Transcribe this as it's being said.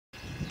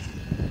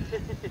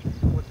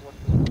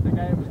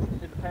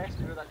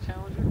passenger of that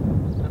Challenger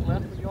that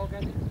left when you all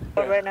got in?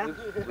 Right now?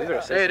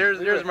 Hey,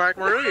 there's Mark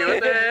Marugi.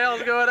 What the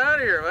hell's going on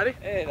here, buddy?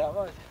 Hey, not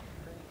much.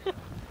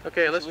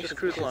 Okay, let's just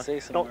cruise along.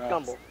 Don't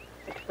stumble.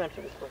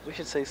 Expensive. We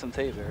should say some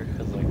tape there,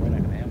 because like, we're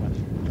not going to have much.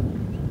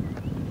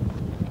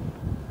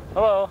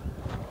 Hello.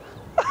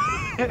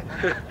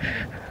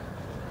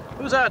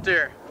 Who's out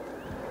there?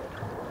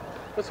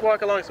 Let's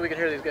walk along so we can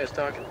hear these guys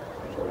talking.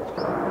 We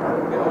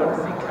want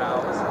to see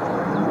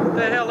cows. What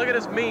the hell? Look at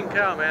this mean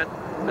cow, man.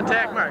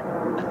 Attack Mark.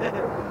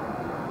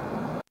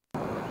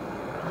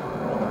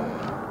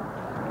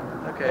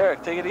 Okay.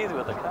 Eric, take it easy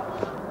with the cow.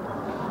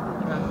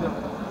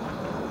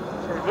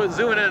 We're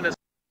zooming in this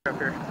up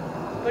here.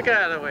 Look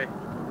out of the way.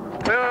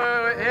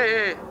 Wait.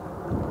 Hey.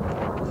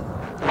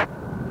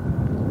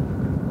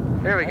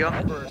 There we go.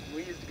 First,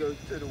 we used to go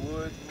to the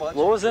woods. What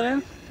was it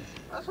in?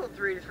 That's what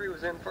 383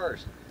 was in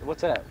first.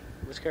 What's that?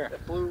 Which car?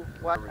 That blue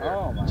white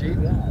Oh my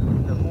Jeep.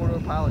 God. The four-door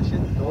pilot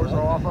shit. The doors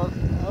are off of.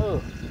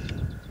 Oh.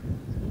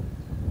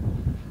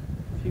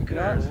 You could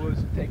out in the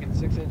woods taking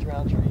 6-inch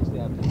round trees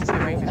down. Once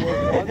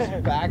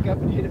back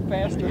up and hit it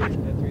faster. That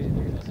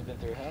 383 must have been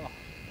through hell.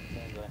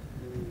 Sounds like.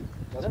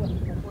 That's what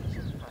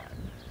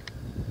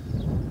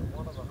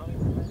One of the honey.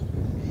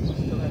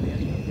 Still have the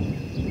engine.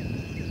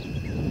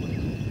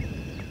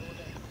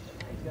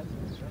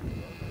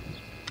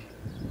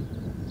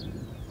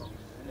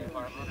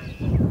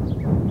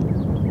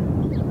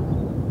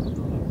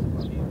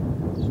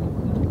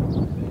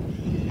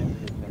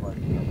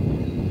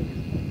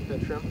 That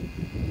trim?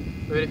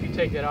 But if you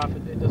take that off,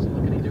 it doesn't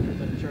look any different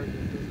than a Charger.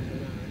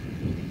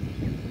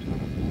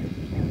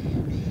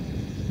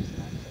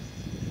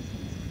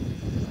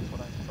 That's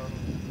what I found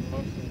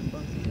most of the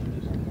fun.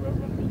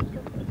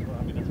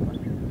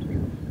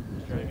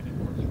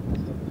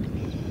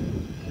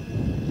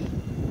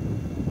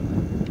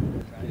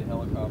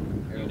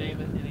 Helicopter. You name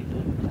it,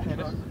 anything.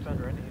 Truck,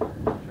 Fender, anything.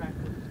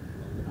 Tractor.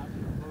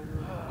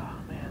 Oh,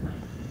 man.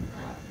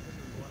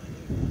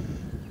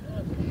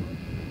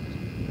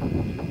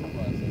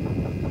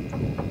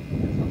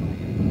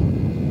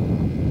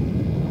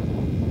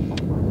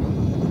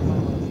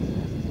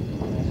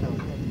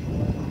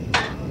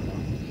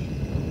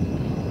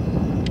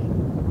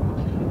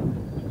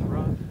 It's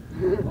rough.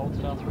 Old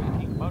style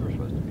 318 motor's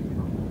supposed to be.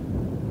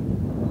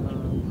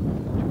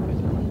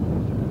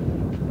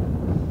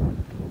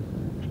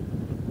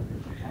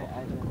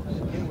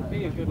 It would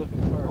be a good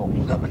looking car.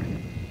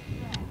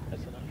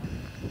 That's enough.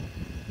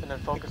 And then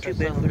focus Too that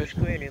big son of for a the bitch.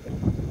 square either.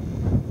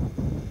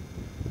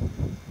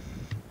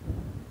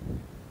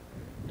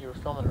 You were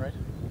filming, right?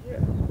 Yeah.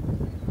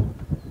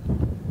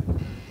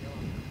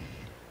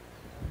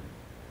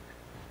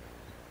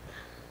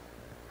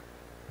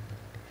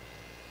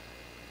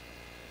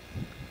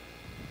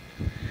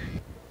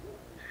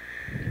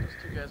 Those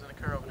two guys in the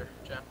car over there,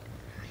 John.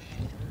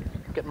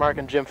 Get Mark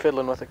and Jim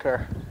fiddling with the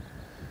car.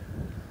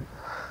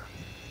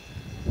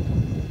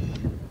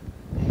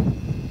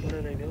 What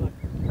are they doing?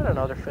 I don't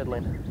know, they're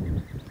fiddling.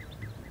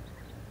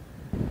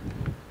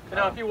 You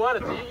know, if you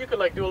wanted to, you could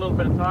like do a little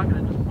bit of talking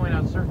and just point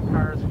out certain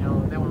cars, you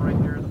know, that one right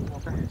there,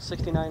 the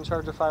 69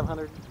 Charger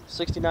 500,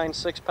 69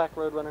 6-pack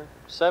Roadrunner,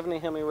 70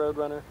 Hemi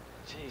Roadrunner,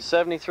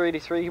 73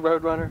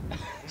 Roadrunner,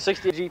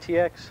 60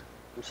 GTX,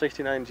 and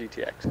 69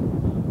 GTX.